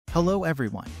Hello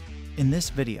everyone. In this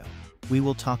video, we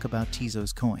will talk about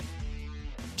Tezos coin.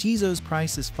 Tezos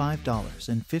price is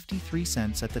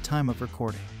 $5.53 at the time of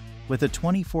recording, with a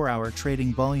 24-hour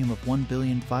trading volume of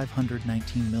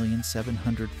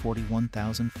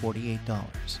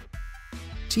 $1,519,741,048.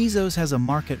 Tezos has a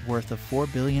market worth of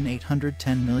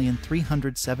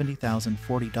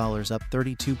 $4,810,370,040, up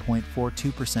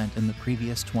 32.42% in the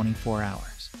previous 24 hours.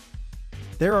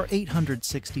 There are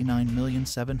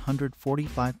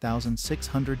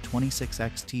 869,745,626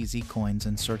 XTZ coins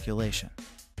in circulation.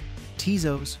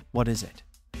 Tezos, what is it?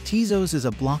 Tezos is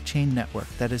a blockchain network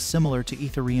that is similar to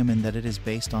Ethereum in that it is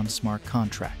based on smart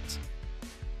contracts.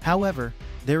 However,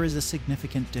 there is a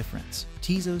significant difference.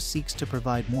 Tezos seeks to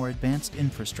provide more advanced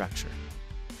infrastructure,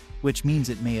 which means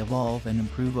it may evolve and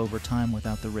improve over time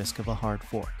without the risk of a hard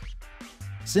fork.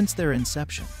 Since their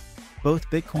inception,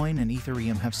 both Bitcoin and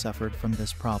Ethereum have suffered from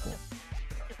this problem.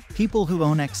 People who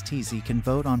own XTZ can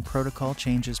vote on protocol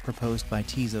changes proposed by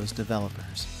Tezos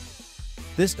developers.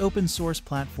 This open-source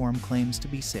platform claims to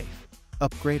be safe,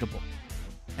 upgradable,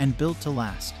 and built to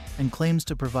last, and claims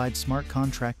to provide smart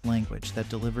contract language that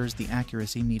delivers the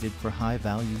accuracy needed for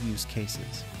high-value use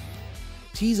cases.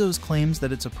 Tezos claims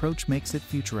that its approach makes it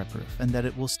future-proof and that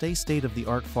it will stay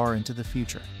state-of-the-art far into the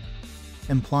future,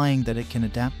 implying that it can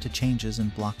adapt to changes in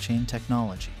blockchain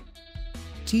technology.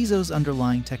 Tezos'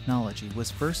 underlying technology was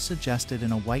first suggested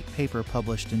in a white paper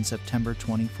published in September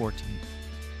 2014.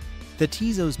 The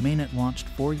Tezos mainnet launched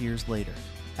 4 years later,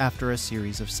 after a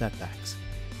series of setbacks.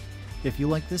 If you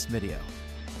like this video,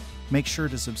 make sure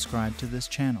to subscribe to this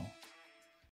channel.